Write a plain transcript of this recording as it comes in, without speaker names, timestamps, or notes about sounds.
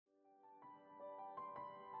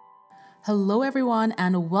Hello, everyone,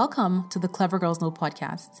 and welcome to the Clever Girls Know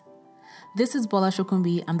podcast. This is Bola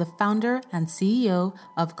Shokumbi. I'm the founder and CEO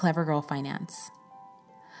of Clever Girl Finance.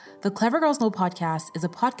 The Clever Girls Know podcast is a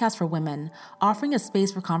podcast for women offering a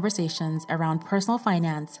space for conversations around personal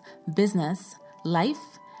finance, business,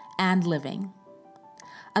 life, and living.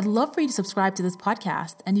 I'd love for you to subscribe to this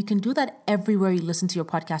podcast, and you can do that everywhere you listen to your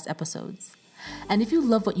podcast episodes. And if you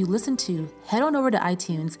love what you listen to, head on over to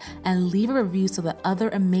iTunes and leave a review so that other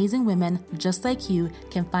amazing women just like you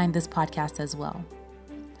can find this podcast as well.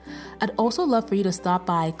 I'd also love for you to stop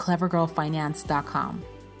by clevergirlfinance.com.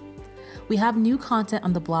 We have new content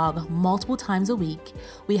on the blog multiple times a week.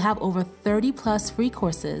 We have over 30 plus free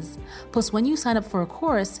courses. Plus, when you sign up for a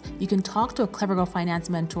course, you can talk to a Clever Girl Finance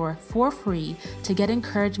mentor for free to get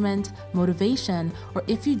encouragement, motivation, or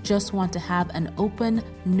if you just want to have an open,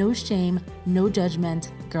 no shame, no judgment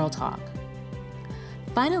girl talk.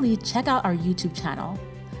 Finally, check out our YouTube channel.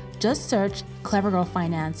 Just search Clever Girl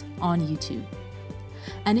Finance on YouTube.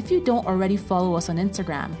 And if you don't already follow us on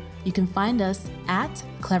Instagram, you can find us at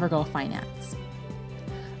Clever Girl Finance.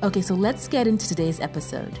 Okay, so let's get into today's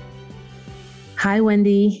episode. Hi,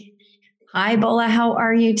 Wendy. Hi, Bola. How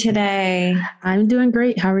are you today? I'm doing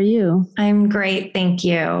great. How are you? I'm great. Thank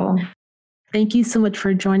you. Thank you so much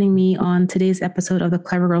for joining me on today's episode of the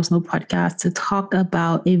Clever Girls Know podcast to talk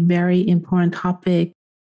about a very important topic,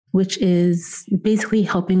 which is basically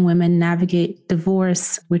helping women navigate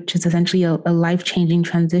divorce, which is essentially a life-changing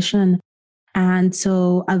transition. And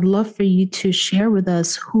so I'd love for you to share with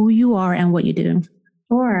us who you are and what you do.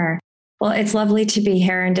 Sure. Well, it's lovely to be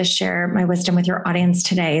here and to share my wisdom with your audience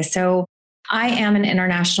today. So I am an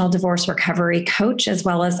international divorce recovery coach, as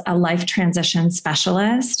well as a life transition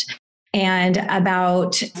specialist. And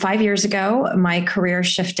about 5 years ago, my career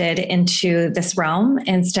shifted into this realm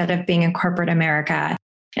instead of being in corporate America.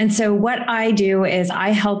 And so what I do is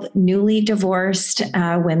I help newly divorced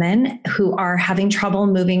women who are having trouble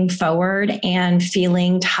moving forward and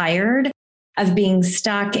feeling tired of being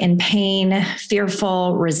stuck in pain,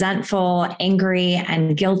 fearful, resentful, angry,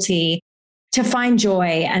 and guilty to find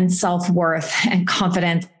joy and self-worth and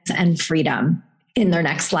confidence and freedom in their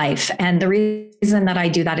next life. And the reason that I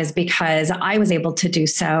do that is because I was able to do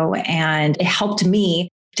so, and it helped me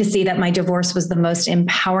to see that my divorce was the most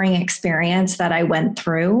empowering experience that I went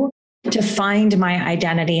through to find my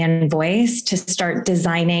identity and voice, to start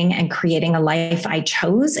designing and creating a life I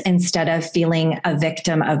chose instead of feeling a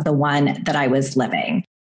victim of the one that I was living.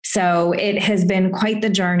 So it has been quite the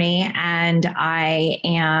journey, and I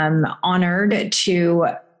am honored to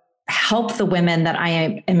help the women that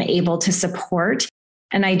I am able to support.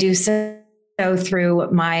 And I do so through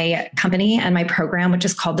my company and my program, which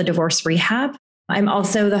is called the Divorce Rehab. I'm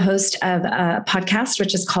also the host of a podcast,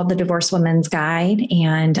 which is called The Divorced Woman's Guide.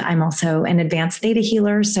 And I'm also an advanced theta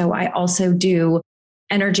healer. So I also do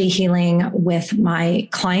energy healing with my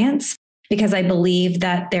clients because I believe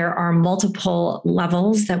that there are multiple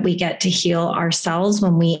levels that we get to heal ourselves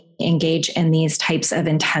when we engage in these types of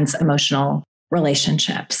intense emotional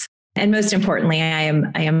relationships. And most importantly, I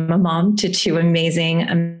am a mom to two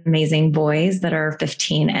amazing boys that are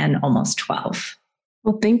 15 and almost 12.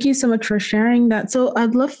 Well, thank you so much for sharing that. So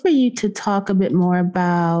I'd love for you to talk a bit more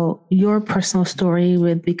about your personal story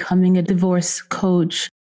with becoming a divorce coach.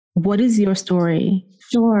 What is your story?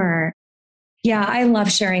 Sure. Yeah, I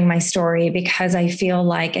love sharing my story because I feel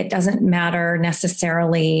like it doesn't matter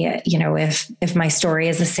necessarily, if my story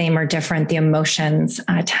is the same or different, the emotions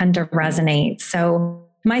tend to resonate. So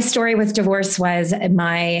my story with divorce was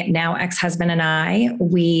my now ex-husband and I,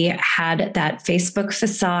 we had that Facebook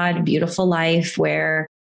facade, beautiful life where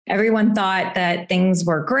everyone thought that things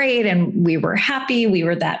were great and we were happy. We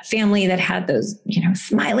were that family that had those,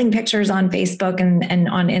 smiling pictures on Facebook and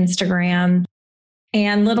on Instagram.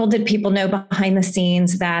 And little did people know behind the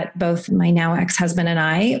scenes that both my now ex-husband and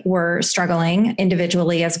I were struggling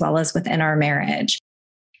individually as well as within our marriage.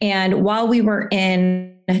 And while we were in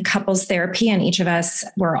couples therapy and each of us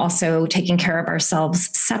were also taking care of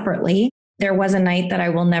ourselves separately, there was a night that I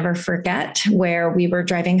will never forget where we were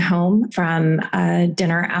driving home from a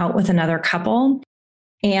dinner out with another couple.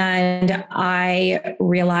 And I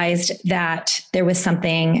realized that there was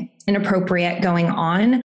something inappropriate going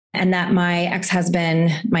on and that my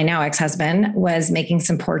now ex-husband, was making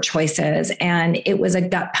some poor choices. And it was a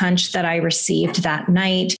gut punch that I received that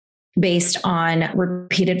night, based on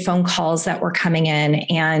repeated phone calls that were coming in.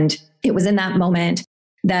 And it was in that moment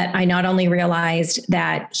that I not only realized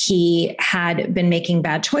that he had been making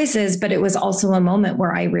bad choices, but it was also a moment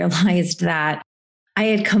where I realized that I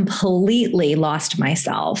had completely lost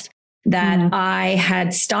myself, that I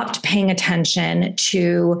had stopped paying attention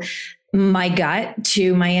to my gut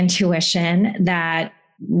to my intuition that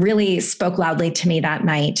really spoke loudly to me that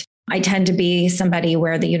night. I tend to be somebody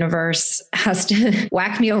where the universe has to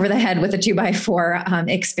whack me over the head with a 2x4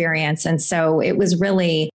 experience. And so it was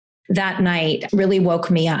really that night really woke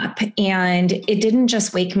me up. And it didn't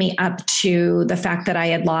just wake me up to the fact that I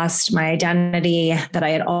had lost my identity, that I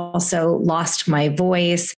had also lost my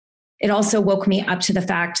voice. It also woke me up to the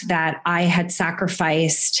fact that I had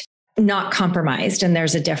sacrificed, not compromised, and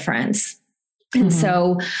there's a difference. And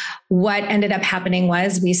so what ended up happening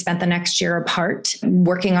was we spent the next year apart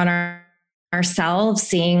working on ourselves,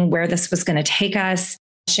 seeing where this was going to take us,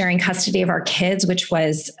 sharing custody of our kids, which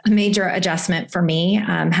was a major adjustment for me,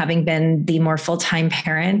 having been the more full-time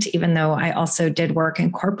parent, even though I also did work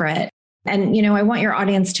in corporate. And, I want your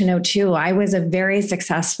audience to know too, I was a very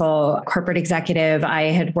successful corporate executive. I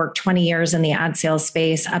had worked 20 years in the ad sales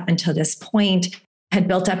space up until this point, had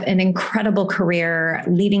built up an incredible career,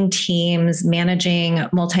 leading teams, managing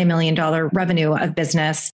multi-million-dollar revenue of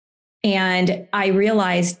business. And I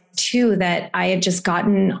realized too that I had just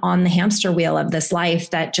gotten on the hamster wheel of this life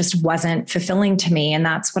that just wasn't fulfilling to me. And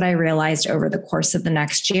that's what I realized over the course of the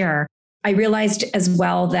next year. I realized as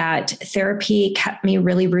well that therapy kept me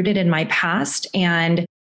really rooted in my past, and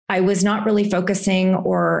I was not really focusing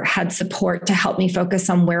or had support to help me focus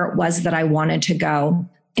on where it was that I wanted to go.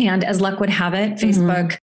 And as luck would have it,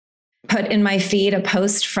 Facebook put in my feed a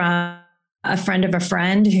post from a friend of a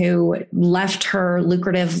friend who left her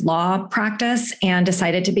lucrative law practice and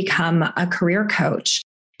decided to become a career coach.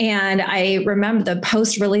 And I remember the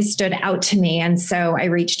post really stood out to me. And so I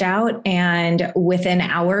reached out, and within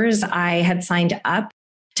hours, I had signed up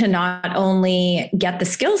to not only get the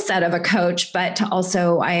skill set of a coach, but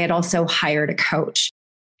I had also hired a coach.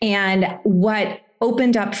 And what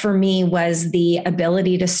opened up for me was the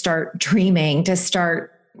ability to start dreaming, to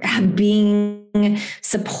start being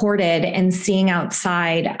supported and seeing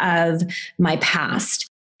outside of my past.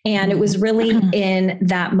 And it was really in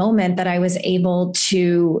that moment that I was able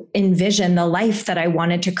to envision the life that I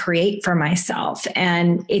wanted to create for myself.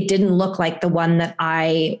 And it didn't look like the one that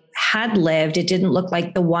I had lived. It didn't look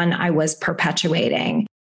like the one I was perpetuating.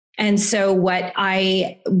 And so what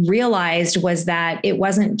I realized was that it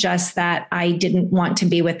wasn't just that I didn't want to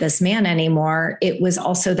be with this man anymore. It was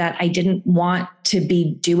also that I didn't want to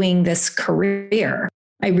be doing this career.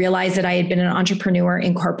 I realized that I had been an entrepreneur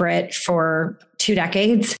in corporate for 2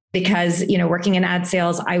 decades because, working in ad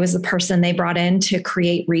sales, I was the person they brought in to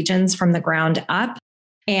create regions from the ground up.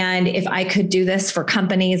 And if I could do this for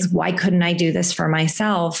companies, why couldn't I do this for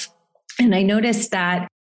myself? And I noticed that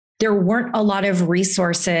there weren't a lot of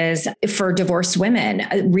resources for divorced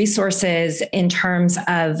women, resources in terms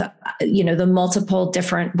of, the multiple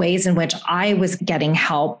different ways in which I was getting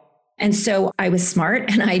help. And so I was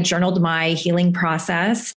smart and I journaled my healing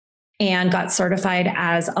process and got certified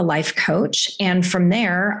as a life coach. And from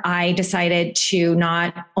there, I decided to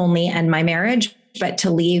not only end my marriage, but to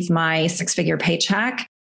leave my 6-figure paycheck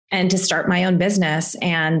and to start my own business.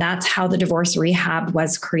 And that's how the divorce rehab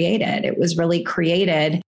was created. It was really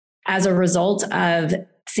created as a result of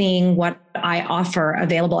seeing what I offer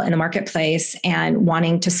available in the marketplace and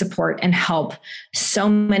wanting to support and help so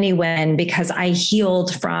many women, because I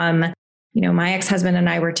healed from, my ex-husband and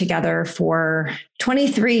I were together for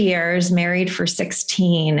 23 years, married for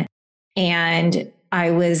 16. And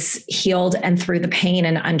I was healed and through the pain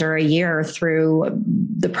in under a year through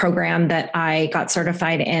the program that I got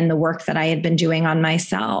certified in, the work that I had been doing on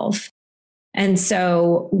myself. And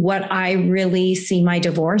so what I really see my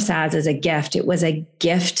divorce as is a gift. It was a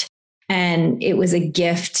gift, and it was a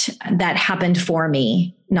gift that happened for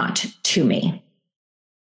me, not to me.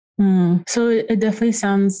 So it definitely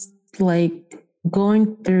sounds like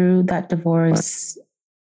going through that divorce,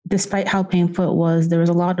 despite how painful it was, there was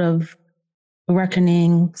a lot of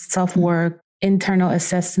reckoning, self-work, internal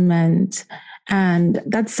assessment. And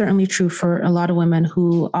that's certainly true for a lot of women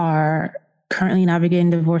who are currently navigating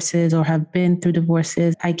divorces or have been through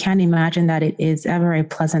divorces. I can't imagine that it is ever a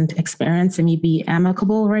pleasant experience. It may be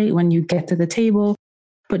amicable, right, when you get to the table,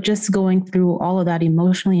 but just going through all of that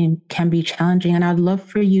emotionally can be challenging. And I'd love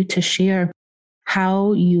for you to share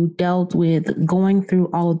how you dealt with going through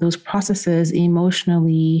all of those processes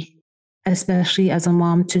emotionally, especially as a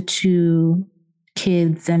mom to 2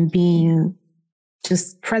 kids and being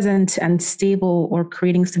just present and stable or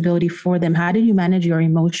creating stability for them. How did you manage your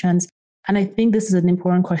emotions? And I think this is an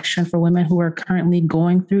important question for women who are currently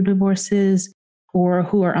going through divorces or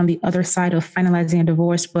who are on the other side of finalizing a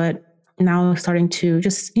divorce, but now starting to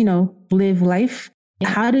just, live life.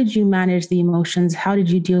 How did you manage the emotions? How did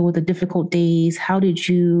you deal with the difficult days? How did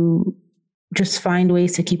you just find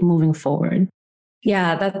ways to keep moving forward?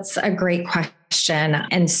 Yeah, that's a great question.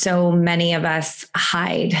 And so many of us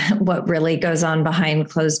hide what really goes on behind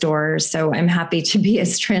closed doors. So I'm happy to be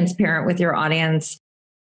as transparent with your audience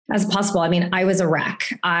as possible. I mean, I was a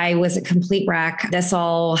wreck. I was a complete wreck. This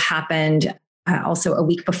all happened also a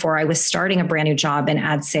week before I was starting a brand new job in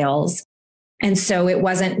ad sales. And so it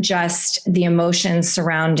wasn't just the emotions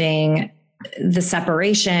surrounding the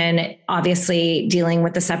separation, obviously dealing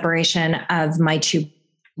with the separation of my two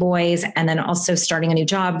boys, and then also starting a new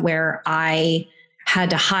job where I had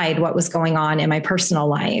to hide what was going on in my personal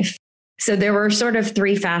life. So there were sort of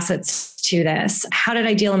three facets to this. How did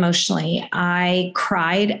I deal emotionally? I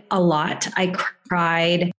cried a lot. I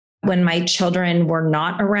cried when my children were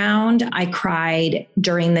not around. I cried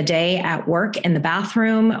during the day at work in the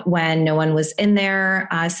bathroom when no one was in there.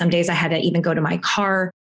 Some days I had to even go to my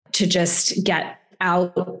car to just get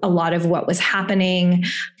out a lot of what was happening.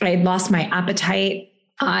 I had lost my appetite.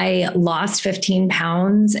 I lost 15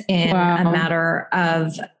 pounds in a matter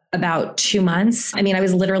of about 2 months. I mean, I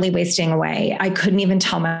was literally wasting away. I couldn't even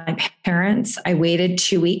tell my parents. I waited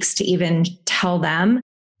 2 weeks to even tell them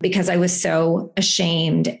because I was so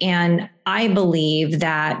ashamed. And I believe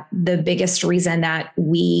that the biggest reason that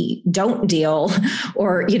we don't deal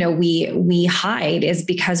or, we hide is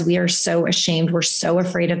because we are so ashamed. We're so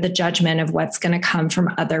afraid of the judgment of what's going to come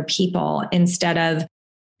from other people instead of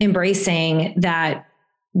embracing that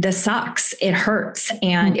this sucks. It hurts.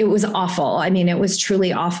 And it was awful. I mean, it was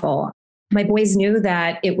truly awful. My boys knew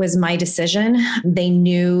that it was my decision. They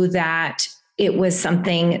knew that it was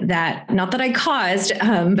something that, not that I caused,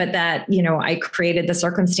 but that, I created the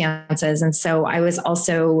circumstances. And so I was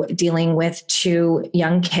also dealing with two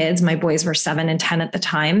young kids. My boys were 7 and 10 at the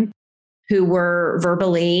time, who were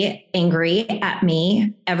verbally angry at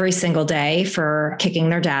me every single day for kicking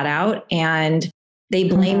their dad out. And they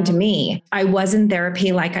blamed me. I was in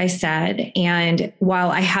therapy, like I said. And while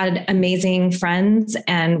I had amazing friends,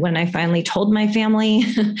 and when I finally told my family,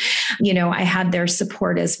 I had their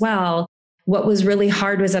support as well. What was really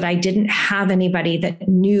hard was that I didn't have anybody that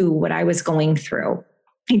knew what I was going through.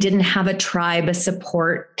 I didn't have a tribe, a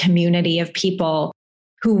support community of people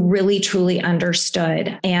who really, truly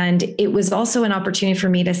understood. And it was also an opportunity for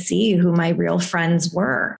me to see who my real friends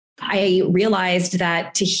were. I realized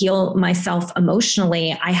that to heal myself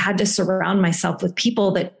emotionally, I had to surround myself with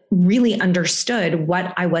people that really understood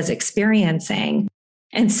what I was experiencing.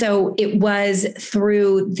 And so it was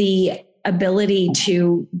through the ability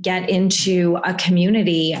to get into a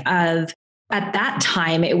community of, at that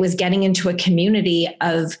time, it was getting into a community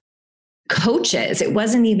of coaches. It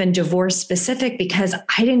wasn't even divorce specific because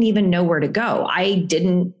I didn't even know where to go. I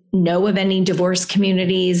didn't know of any divorce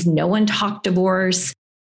communities. No one talked divorce.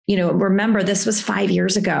 Remember, this was 5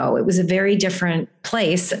 years ago. It was a very different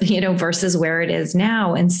place, versus where it is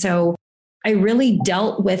now. And so I really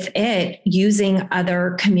dealt with it using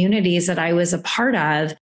other communities that I was a part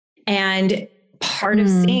of. And part of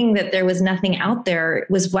seeing that there was nothing out there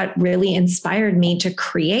was what really inspired me to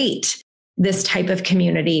create this type of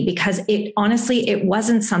community, because it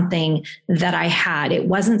wasn't something that I had. It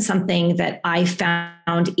wasn't something that I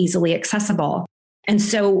found easily accessible. And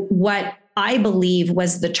so what I believe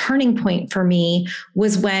was the turning point for me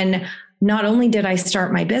was when not only did I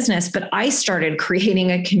start my business, but I started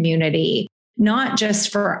creating a community, not just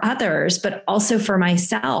for others, but also for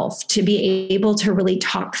myself, to be able to really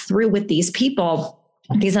talk through with these people,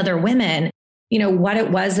 these other women, what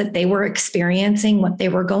it was that they were experiencing, what they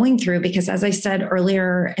were going through. Because as I said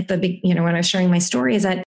earlier at the when I was sharing my story, is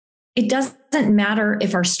that it doesn't matter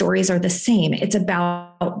if our stories are the same. It's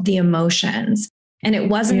about the emotions. And it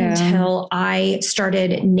wasn't until I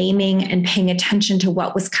started naming and paying attention to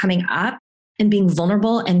what was coming up and being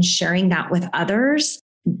vulnerable and sharing that with others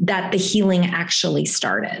that the healing actually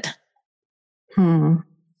started.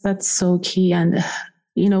 That's so key. And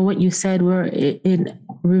what you said, where it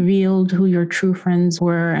revealed who your true friends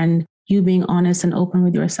were and you being honest and open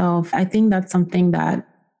with yourself. I think that's something that,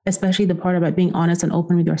 especially the part about being honest and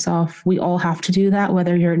open with yourself, we all have to do that,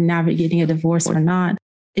 whether you're navigating a divorce or not.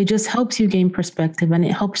 It just helps you gain perspective and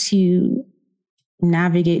it helps you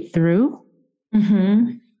navigate through.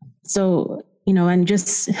 So, and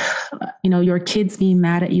just, your kids being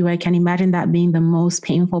mad at you, I can imagine that being the most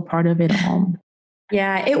painful part of it all.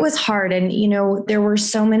 Yeah, it was hard. And, there were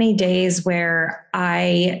so many days where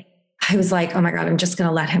I was like, oh my God, I'm just going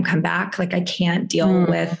to let him come back. Like, I can't deal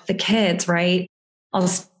with the kids, right? I'll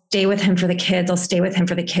stay with him for the kids. I'll stay with him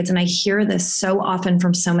for the kids. And I hear this so often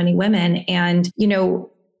from so many women. And,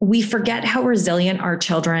 we forget how resilient our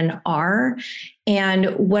children are. And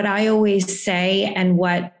what I always say, and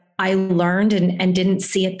what I learned and didn't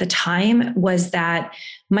see at the time, was that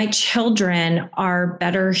my children are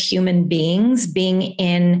better human beings being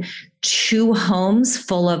in two homes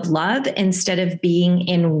full of love instead of being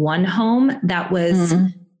in one home that was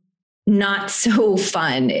not so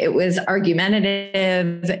fun. It was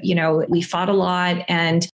argumentative. We fought a lot,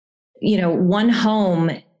 and, one home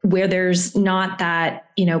where there's not that,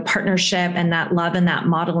 partnership and that love and that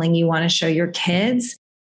modeling you want to show your kids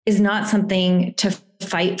is not something to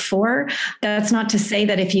fight for. That's not to say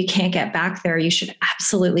that if you can't get back there, you should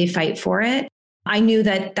absolutely fight for it. I knew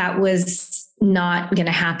that that was not going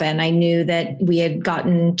to happen. I knew that we had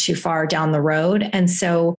gotten too far down the road. And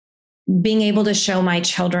so being able to show my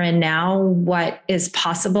children now what is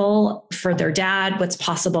possible for their dad, what's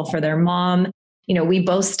possible for their mom. We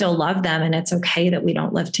both still love them, and it's okay that we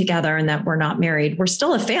don't live together and that we're not married. We're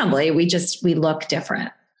still a family. We look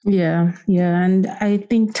different. Yeah. Yeah. And I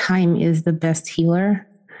think time is the best healer.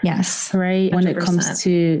 Yes. Right. 100%. When it comes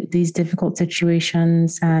to these difficult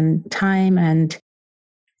situations, and time and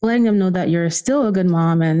letting them know that you're still a good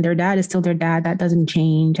mom and their dad is still their dad. That doesn't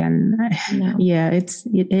change. And yeah,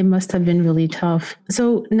 it must have been really tough.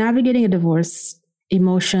 So navigating a divorce,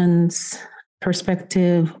 emotions,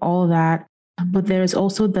 perspective, all of that. But there's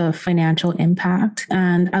also the financial impact.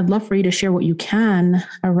 And I'd love for you to share what you can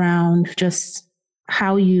around just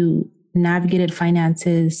how you navigated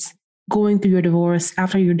finances going through your divorce,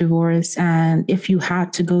 after your divorce, and if you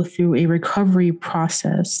had to go through a recovery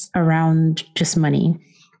process around just money.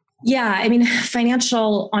 Yeah. I mean,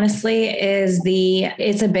 financial, honestly,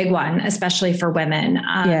 it's a big one, especially for women.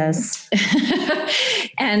 Yes.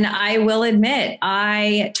 And I will admit,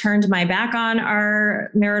 I turned my back on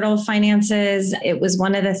our marital finances. It was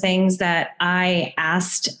one of the things that I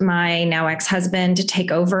asked my now ex-husband to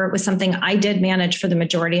take over. It was something I did manage for the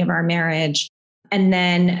majority of our marriage. And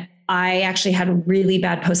then I actually had really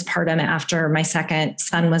bad postpartum after my second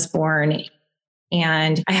son was born.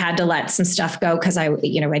 And I had to let some stuff go because I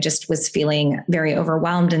just was feeling very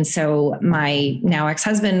overwhelmed. And so my now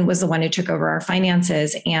ex-husband was the one who took over our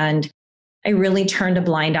finances, and I really turned a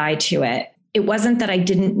blind eye to it. It wasn't that I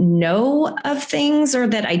didn't know of things or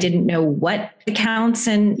that I didn't know what accounts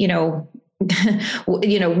and,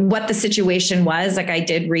 what the situation was. Like, I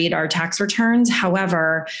did read our tax returns.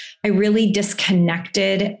 However, I really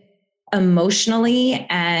disconnected emotionally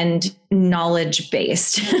and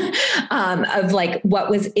knowledge-based of like what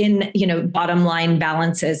was in, bottom line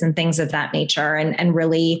balances and things of that nature, and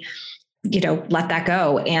really, let that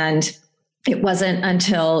go. And it wasn't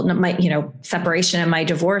until my, separation and my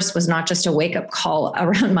divorce was not just a wake-up call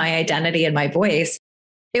around my identity and my voice.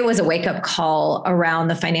 It was a wake-up call around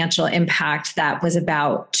the financial impact that was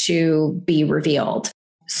about to be revealed.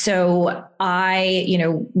 So we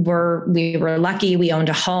were lucky. We owned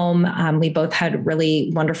a home. We both had really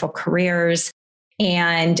wonderful careers.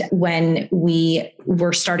 And when we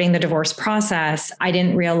were starting the divorce process, I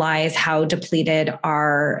didn't realize how depleted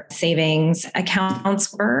our savings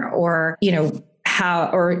accounts were,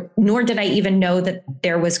 nor did I even know that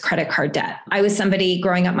there was credit card debt. I was somebody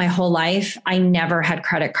growing up my whole life. I never had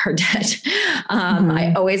credit card debt.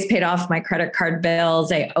 I always paid off my credit card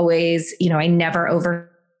bills. I always, I never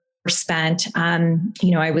overspent.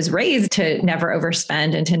 I was raised to never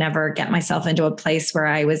overspend and to never get myself into a place where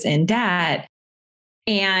I was in debt.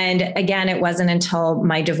 And again, it wasn't until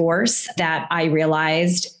my divorce that I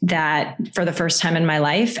realized that for the first time in my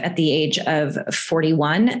life at the age of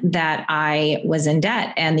 41, that I was in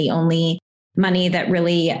debt. And the only money that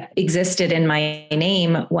really existed in my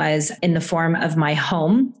name was in the form of my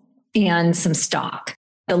home and some stock.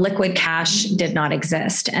 The liquid cash did not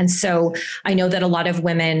exist. And so I know that a lot of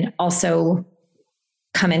women also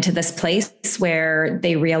come into this place where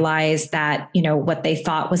they realize that, what they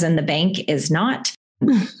thought was in the bank is not.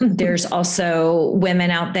 There's also women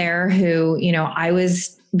out there who, I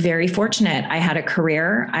was very fortunate. I had a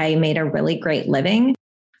career. I made a really great living,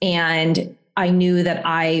 and I knew that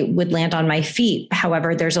I would land on my feet.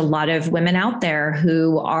 However, there's a lot of women out there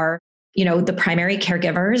who are, the primary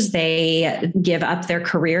caregivers. They give up their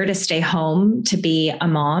career to stay home, to be a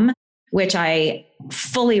mom, which I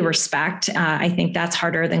fully respect. I think that's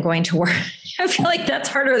harder than going to work. I feel like that's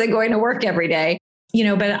harder than going to work every day.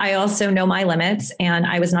 But I also know my limits, and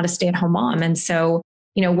I was not a stay-at-home mom. And so,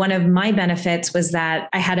 one of my benefits was that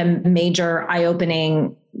I had a major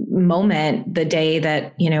eye-opening moment the day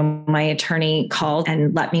that, my attorney called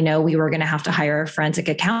and let me know we were going to have to hire a forensic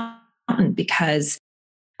accountant, because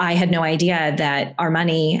I had no idea that our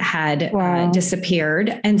money had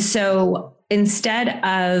disappeared. And so instead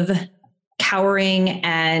of cowering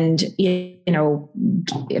and,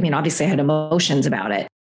 obviously I had emotions about it.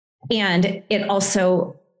 And it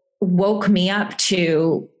also woke me up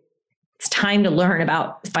to it's time to learn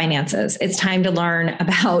about finances. It's time to learn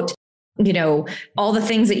about, all the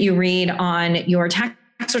things that you read on your tax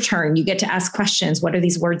return. You get to ask questions. What do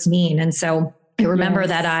these words mean? And so I remember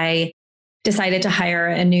that I decided to hire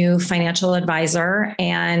a new financial advisor.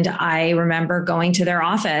 And I remember going to their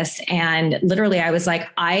office and literally I was like,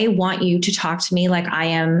 I want you to talk to me like I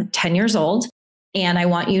am 10 years old. And I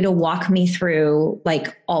want you to walk me through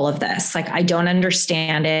like all of this. Like, I don't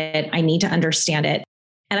understand it. I need to understand it.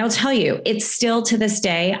 And I will tell you, it's still to this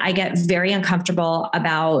day, I get very uncomfortable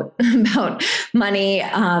about money.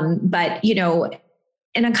 But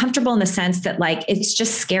and uncomfortable in the sense that like, it's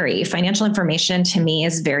just scary. Financial information to me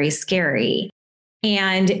is very scary.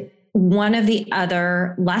 And one of the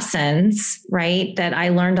other lessons, right, that I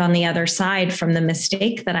learned on the other side from the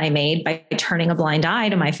mistake that I made by turning a blind eye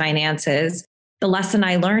to my finances, the lesson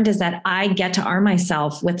I learned is that I get to arm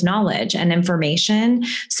myself with knowledge and information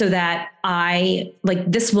so that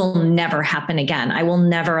this will never happen again. I will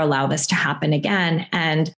never allow this to happen again.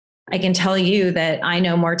 And I can tell you that I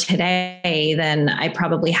know more today than I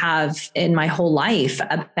probably have in my whole life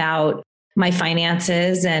about my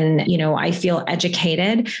finances. And, I feel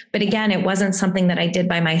educated. But again, it wasn't something that I did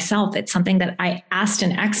by myself. It's something that I asked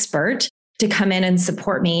an expert to come in and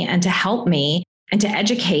support me and to help me and to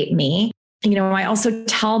educate me. I also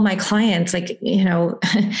tell my clients,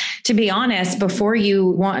 to be honest, before you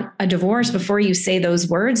want a divorce, before you say those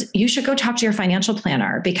words, you should go talk to your financial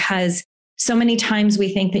planner, because so many times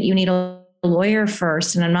we think that you need a lawyer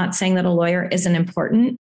first. And I'm not saying that a lawyer isn't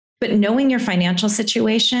important, but knowing your financial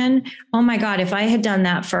situation, oh my God, if I had done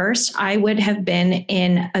that first, I would have been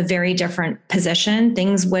in a very different position.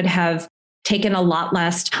 Things would have taken a lot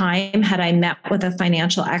less time had I met with a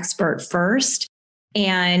financial expert first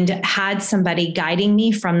and had somebody guiding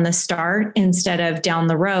me from the start instead of down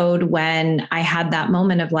the road when I had that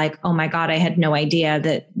moment of like, oh my God, I had no idea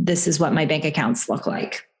that this is what my bank accounts look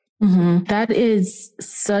like. Mm-hmm.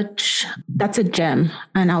 That's a gem.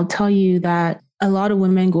 And I'll tell you that a lot of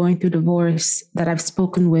women going through divorce that I've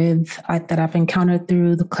spoken with, that I've encountered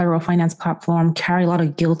through the Clever Girl Finance platform, carry a lot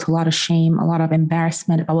of guilt, a lot of shame, a lot of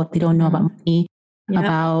embarrassment about what they don't know about money,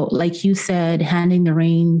 about, like you said, handing the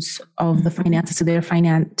reins of the finances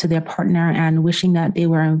to their partner and wishing that they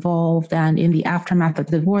were involved. And in the aftermath of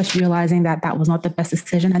the divorce, realizing that that was not the best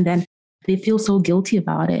decision. And then they feel so guilty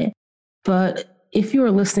about it. But if you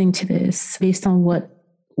are listening to this, based on what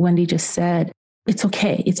Wendy just said, it's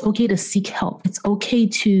okay. It's okay to seek help. It's okay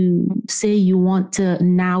to say you want to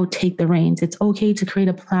now take the reins. It's okay to create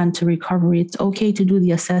a plan to recovery. It's okay to do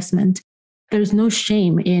the assessment. There's no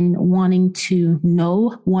shame in wanting to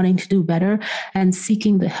know, wanting to do better, and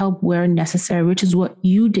seeking the help where necessary, which is what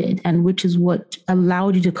you did and which is what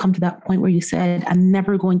allowed you to come to that point where you said, I'm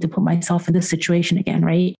never going to put myself in this situation again,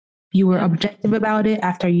 right? You were objective about it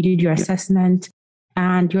after you did your assessment.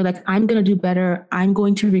 And you're like, I'm going to do better. I'm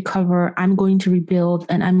going to recover. I'm going to rebuild,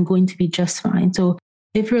 and I'm going to be just fine. So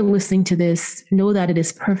if you're listening to this, know that it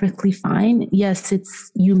is perfectly fine. Yes,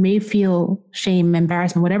 you may feel shame,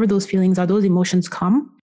 embarrassment, whatever those feelings are, those emotions come.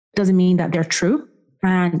 Doesn't mean that they're true.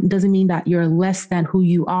 And doesn't mean that you're less than who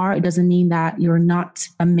you are. It doesn't mean that you're not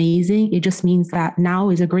amazing. It just means that now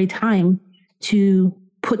is a great time to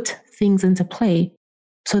put things into play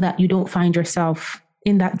so that you don't find yourself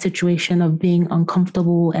in that situation of being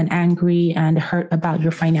uncomfortable and angry and hurt about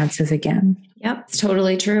your finances again. Yep, it's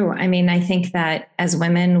totally true. I mean, I think that as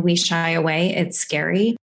women, we shy away. It's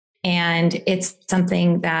scary. And it's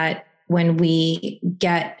something that when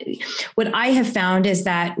what I have found is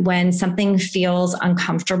that when something feels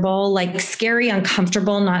uncomfortable, like scary,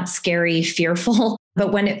 uncomfortable, not scary, fearful,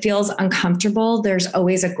 but when it feels uncomfortable, there's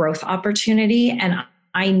always a growth opportunity. And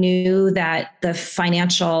I knew that the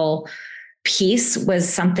financial piece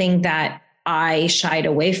was something that I shied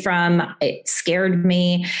away from. It scared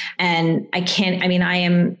me. And I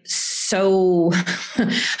am so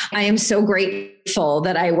grateful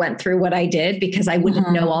that I went through what I did, because I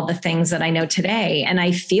wouldn't know all the things that I know today. And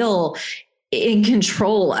I feel in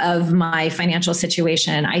control of my financial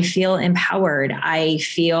situation. I feel empowered. I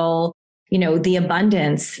feel, the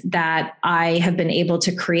abundance that I have been able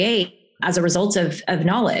to create as a result of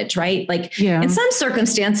knowledge, right? In some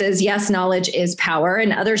circumstances, yes, knowledge is power.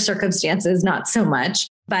 In other circumstances, not so much.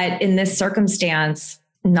 But in this circumstance,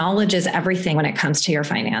 knowledge is everything when it comes to your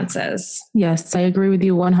finances. Yes, I agree with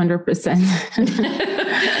you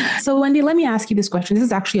 100%. So Wendy, let me ask you this question. This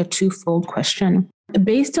is actually a twofold question.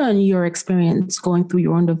 Based on your experience going through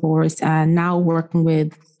your own divorce and now working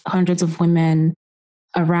with hundreds of women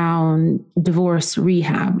around divorce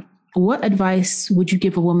rehab, What advice would you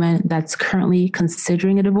give a woman that's currently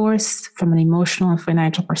considering a divorce from an emotional and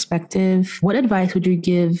financial perspective? What advice would you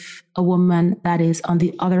give a woman that is on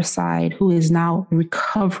the other side who is now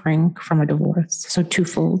recovering from a divorce? So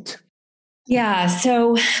twofold. Yeah,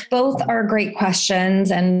 so both are great questions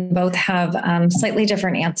and both have slightly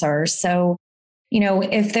different answers. So,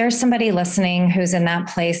 if there's somebody listening who's in that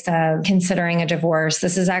place of considering a divorce,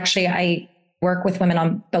 this is actually, I work with women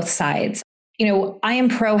on both sides. I am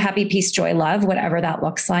pro happy, peace, joy, love, whatever that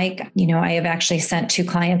looks like. I have actually sent 2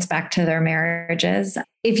 clients back to their marriages.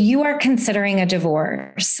 If you are considering a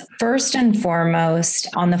divorce, first and foremost,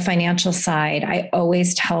 on the financial side, I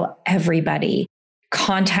always tell everybody,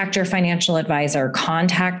 contact your financial advisor,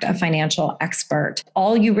 contact a financial expert.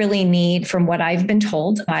 All you really need, from what I've been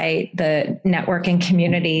told by the networking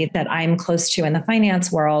community that I'm close to in the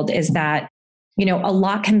finance world, is that a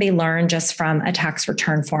lot can be learned just from a tax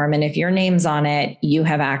return form. And if your name's on it, you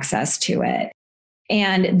have access to it.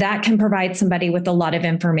 And that can provide somebody with a lot of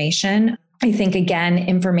information. I think, again,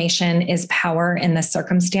 information is power in this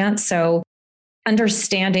circumstance. So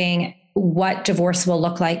understanding what divorce will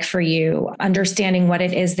look like for you, understanding what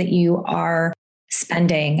it is that you are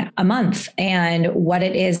spending a month and what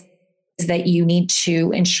it is that you need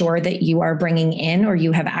to ensure that you are bringing in or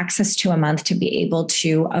you have access to a month to be able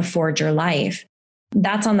to afford your life.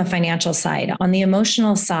 That's on the financial side. On the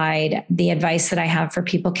emotional side, the advice that I have for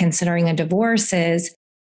people considering a divorce is,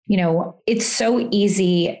 it's so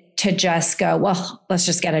easy to just go, well, let's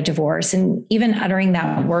just get a divorce. And even uttering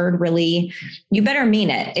that word, really, you better mean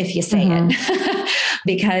it if you say it,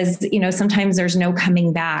 because, sometimes there's no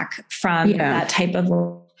coming back from that type of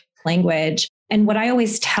language. And what I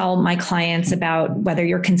always tell my clients about whether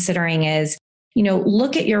you're considering is,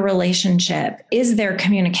 look at your relationship. Is there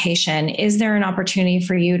communication? Is there an opportunity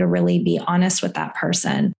for you to really be honest with that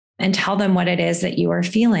person and tell them what it is that you are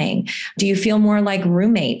feeling? Do you feel more like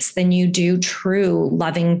roommates than you do true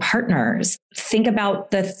loving partners? Think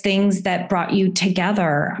about the things that brought you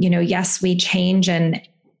together. Yes, we change and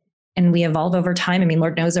we evolve over time. I mean,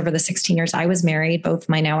 Lord knows over the 16 years I was married, both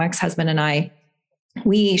my now ex-husband and I,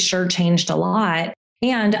 we sure changed a lot.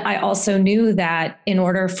 And I also knew that in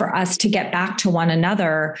order for us to get back to one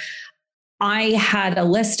another, I had a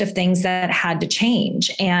list of things that had to change,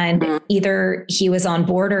 and either he was on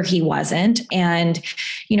board or he wasn't. And,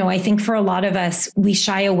 I think for a lot of us, we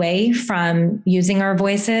shy away from using our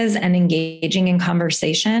voices and engaging in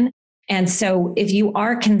conversation. And so if you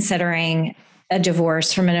are considering a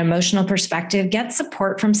divorce from an emotional perspective, get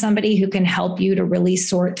support from somebody who can help you to really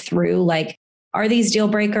sort through, like, are these deal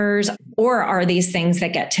breakers or are these things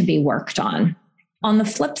that get to be worked on? On the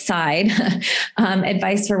flip side,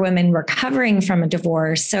 advice for women recovering from a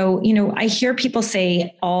divorce. So, I hear people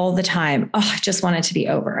say all the time, oh, I just want it to be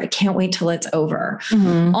over. I can't wait till it's over.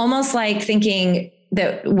 Almost like thinking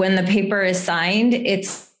that when the paper is signed,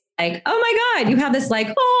 it's like, oh my God, you have this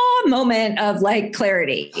moment of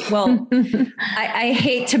clarity. Well, I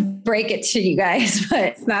hate to break it to you guys, but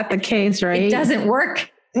it's not the case, right? It doesn't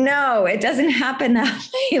work. No, it doesn't happen that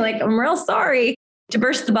way. I'm real sorry to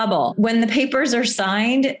burst the bubble. When the papers are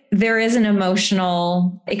signed, there is an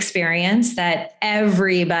emotional experience that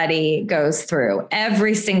everybody goes through.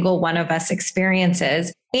 Every single one of us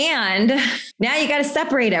experiences. And now you got to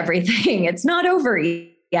separate everything. It's not over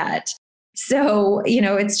yet. So,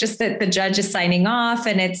 it's just that the judge is signing off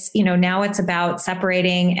and it's, now it's about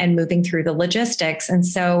separating and moving through the logistics. And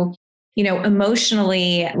so,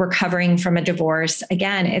 emotionally recovering from a divorce,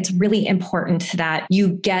 again, it's really important that you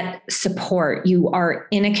get support. You are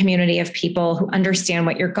in a community of people who understand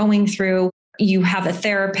what you're going through. You have a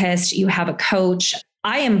therapist, you have a coach.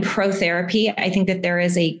 I am pro therapy. I think that there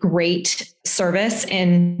is a great service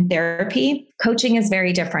in therapy. Coaching is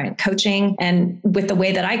very different. Coaching, and with the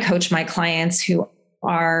way that I coach my clients who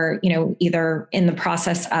are, either in the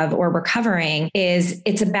process of or recovering,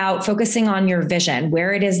 it's about focusing on your vision,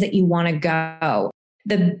 where it is that you want to go.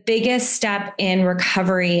 The biggest step in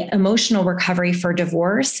recovery, emotional recovery for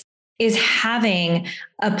divorce, is having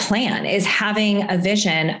a plan, is having a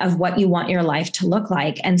vision of what you want your life to look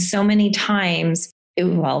like. And so many times,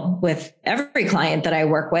 with every client that I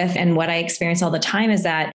work with and what I experience all the time is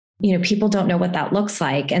that people don't know what that looks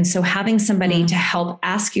like. And so having somebody to help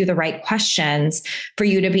ask you the right questions for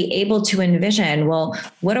you to be able to envision, well,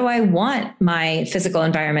 what do I want my physical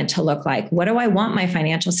environment to look like? What do I want my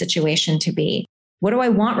financial situation to be? What do I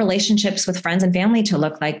want relationships with friends and family to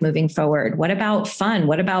look like moving forward? What about fun?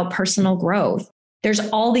 What about personal growth? There's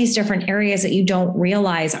all these different areas that you don't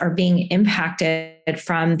realize are being impacted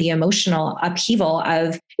from the emotional upheaval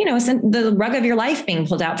of, the rug of your life being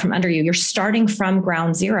pulled out from under you. You're starting from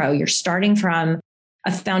ground zero. You're starting from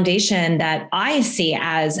a foundation that I see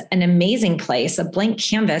as an amazing place. A blank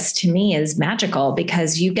canvas to me is magical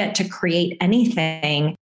because you get to create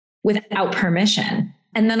anything without permission.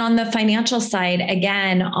 And then on the financial side,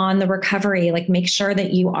 again, on the recovery, like make sure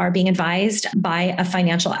that you are being advised by a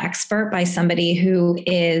financial expert, by somebody who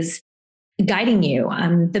is guiding you.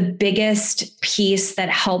 The biggest piece that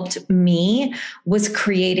helped me was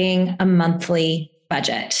creating a monthly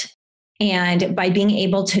budget. And by being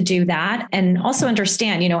able to do that and also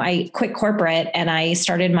understand, I quit corporate and I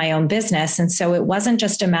started my own business. And so it wasn't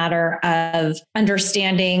just a matter of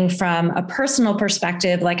understanding from a personal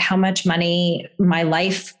perspective, like how much money my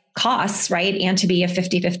life costs, right? And to be a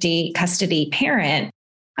 50-50 custody parent.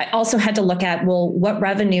 I also had to look at, well, what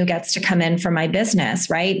revenue gets to come in from my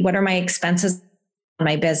business, right? What are my expenses on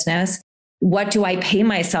my business? What do I pay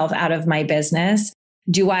myself out of my business?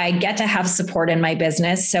 Do I get to have support in my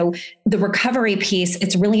business? So the recovery piece,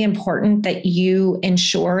 it's really important that you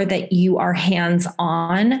ensure that you are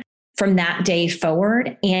hands-on from that day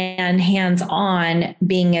forward and hands-on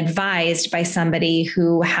being advised by somebody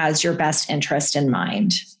who has your best interest in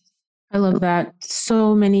mind. I love that.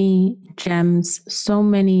 So many gems, so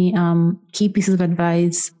many key pieces of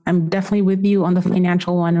advice. I'm definitely with you on the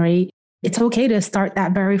financial one, right? It's okay to start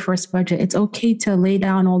that very first budget. It's okay to lay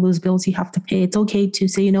down all those bills you have to pay. It's okay to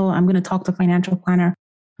say, I'm going to talk to a financial planner.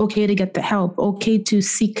 Okay to get the help. Okay to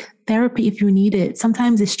seek therapy if you need it.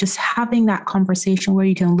 Sometimes it's just having that conversation where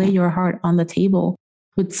you can lay your heart on the table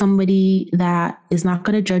with somebody that is not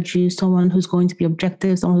going to judge you, someone who's going to be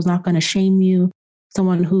objective, someone who's not going to shame you,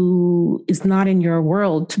 someone who is not in your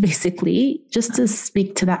world, basically, just to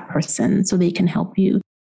speak to that person so they can help you.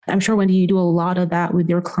 I'm sure, Wendy, you do a lot of that with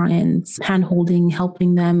your clients, hand-holding,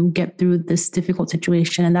 helping them get through this difficult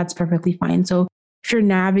situation, and that's perfectly fine. So if you're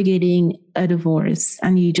navigating a divorce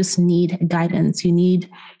and you just need guidance, you need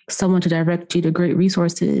someone to direct you to great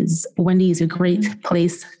resources, Wendy is a great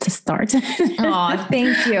place to start. Oh,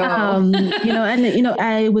 thank you.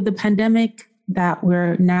 With the pandemic that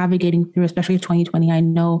we're navigating through, especially 2020, I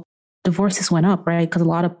know divorces went up, right? Because a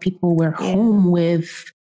lot of people were home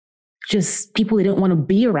with just people they didn't want to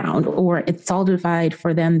be around, or it solidified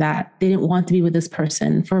for them that they didn't want to be with this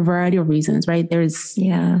person for a variety of reasons, right?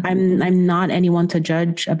 I'm not anyone to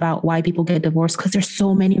judge about why people get divorced because there's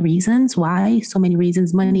so many reasons why,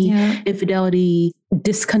 money, infidelity,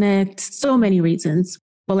 disconnect, so many reasons.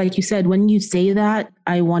 But like you said, when you say that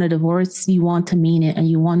I want a divorce, you want to mean it and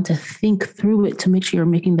you want to think through it to make sure you're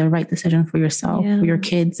making the right decision for yourself, for your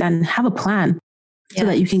kids, and have a plan. So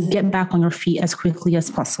that you can get back on your feet as quickly as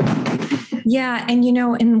possible. Yeah.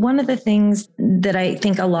 And one of the things that I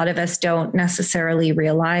think a lot of us don't necessarily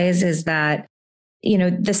realize is that,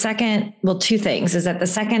 two things is that the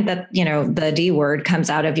second that, the D word comes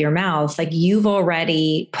out of your mouth, like you've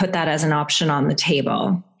already put that as an option on the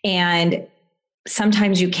table. And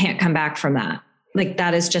sometimes you can't come back from that. Like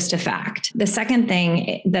that is just a fact. The second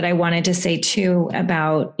thing that I wanted to say too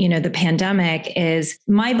about, the pandemic is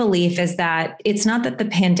my belief is that it's not that the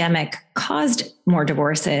pandemic caused more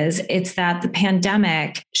divorces. It's that the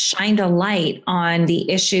pandemic shined a light on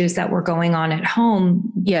the issues that were going on at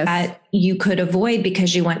home that you could avoid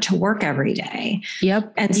because you went to work every day.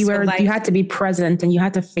 Yep. And you had to be present and you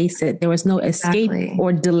had to face it. There was no escape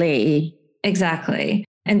or delay. Exactly.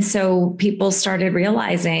 And so people started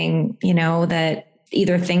realizing, that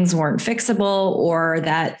either things weren't fixable or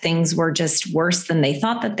that things were just worse than they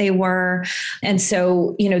thought that they were. And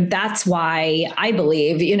so, that's why I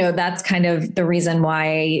believe, that's kind of the reason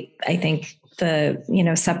why I think the,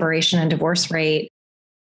 separation and divorce rate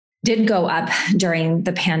did go up during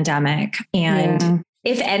the pandemic. And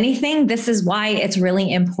if anything, this is why it's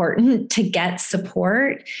really important to get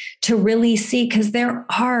support to really see, because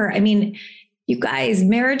you guys,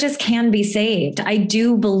 marriages can be saved. I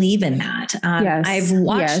do believe in that. I've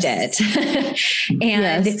watched it.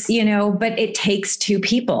 And, but it takes two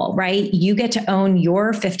people, right? You get to own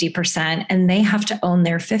your 50% and they have to own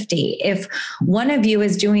their 50. If one of you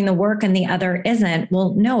is doing the work and the other isn't,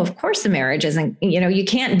 well, no, of course the marriage isn't, you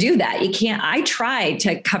can't do that. I tried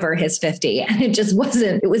to cover his 50 and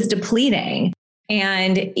it was depleting.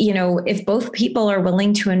 And, if both people are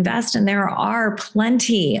willing to invest, and there are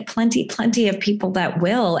plenty of people that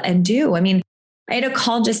will and do. I had a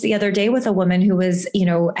call just the other day with a woman who was,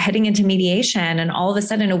 heading into mediation. And all of a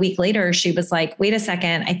sudden, a week later, she was like, wait a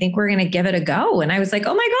second, I think we're going to give it a go. And I was like,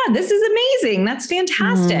 oh my God, this is amazing. That's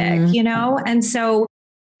fantastic. And so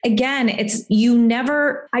again,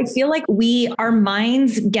 I feel like our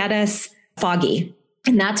minds get us foggy.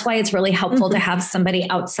 And that's why it's really helpful to have somebody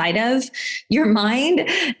outside of your mind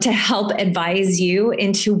to help advise you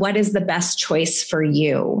into what is the best choice for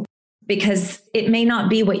you. because it may not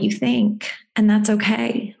be what you think, and that's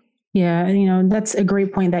okay. Yeah, that's a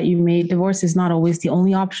great point that you made. Divorce is not always the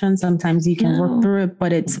only option. Sometimes you can work through it,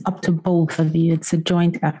 but it's up to both of you. It's a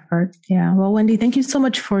joint effort. Yeah. Well, Wendy, thank you so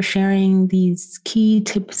much for sharing these key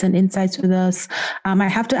tips and insights with us. I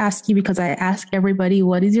have to ask you, because I ask everybody,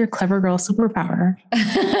 what is your clever girl superpower?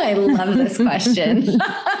 I love this question.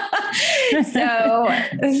 You're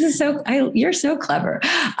so clever.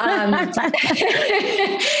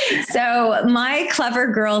 So my clever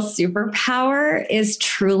girl superpower is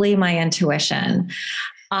truly my intuition.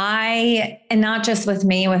 And not just with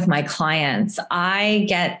me, with my clients, I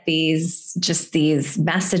get these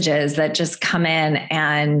messages that just come in,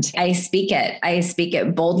 and I speak it. I speak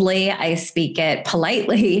it boldly. I speak it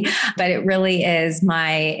politely, but it really is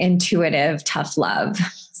my intuitive, tough love.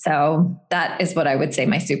 So that is what I would say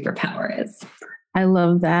my superpower is. I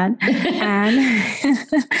love that. And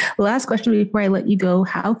last question before I let you go,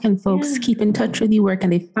 how can folks keep in touch with you? Where can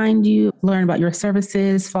they find you, learn about your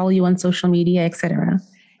services, follow you on social media, etc.?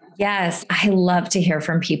 Yes, I love to hear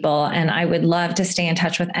from people, and I would love to stay in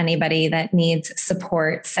touch with anybody that needs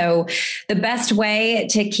support. So the best way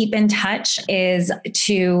to keep in touch is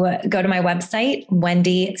to go to my website,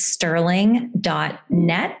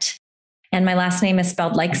 wendysterling.net. And my last name is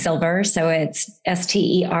spelled like silver, so it's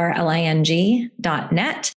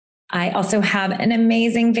STERLING.net. I also have an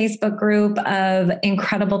amazing Facebook group of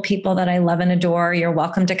incredible people that I love and adore. You're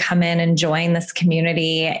welcome to come in and join this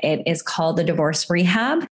community. It is called the Divorce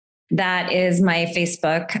Rehab. That is my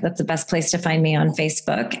Facebook. That's the best place to find me on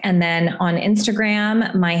Facebook. And then on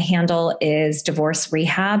Instagram, my handle is Divorce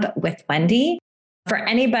Rehab with Wendy. For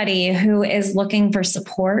anybody who is looking for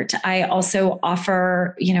support, I also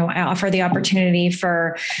offer the opportunity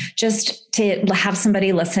for just to have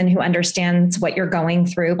somebody listen who understands what you're going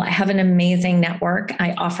through. I have an amazing network.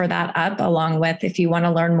 I offer that up along with, if you want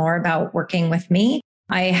to learn more about working with me,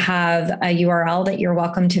 I have a URL that you're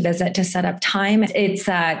welcome to visit to set up time. It's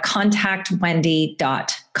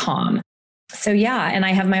contactwendy.com. So yeah, and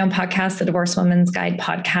I have my own podcast, the Divorce Woman's Guide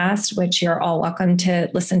podcast, which you're all welcome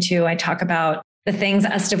to listen to. I talk about the things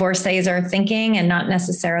us divorcees are thinking and not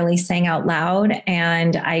necessarily saying out loud.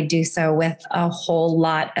 And I do so with a whole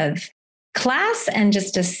lot of class and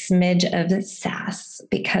just a smidge of sass,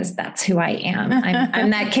 because that's who I am. I'm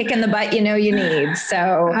that kick in the butt you need.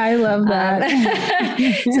 So I love that.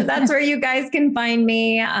 So that's where you guys can find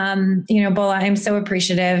me. Bola, I'm so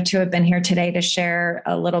appreciative to have been here today to share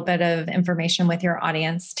a little bit of information with your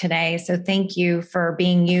audience today. So thank you for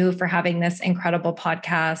being you, for having this incredible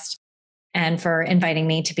podcast, and for inviting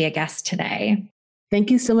me to be a guest today. Thank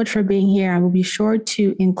you so much for being here. I will be sure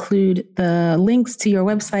to include the links to your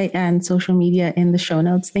website and social media in the show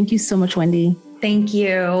notes. Thank you so much, Wendy. Thank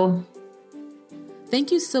you. Thank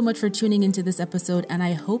you so much for tuning into this episode, and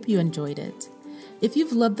I hope you enjoyed it. If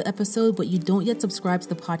you've loved the episode, but you don't yet subscribe to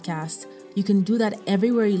the podcast, you can do that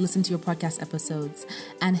everywhere you listen to your podcast episodes,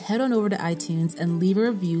 and head on over to iTunes and leave a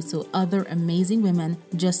review so other amazing women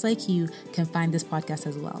just like you can find this podcast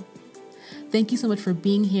as well. Thank you so much for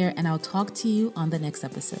being here, and I'll talk to you on the next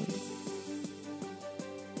episode.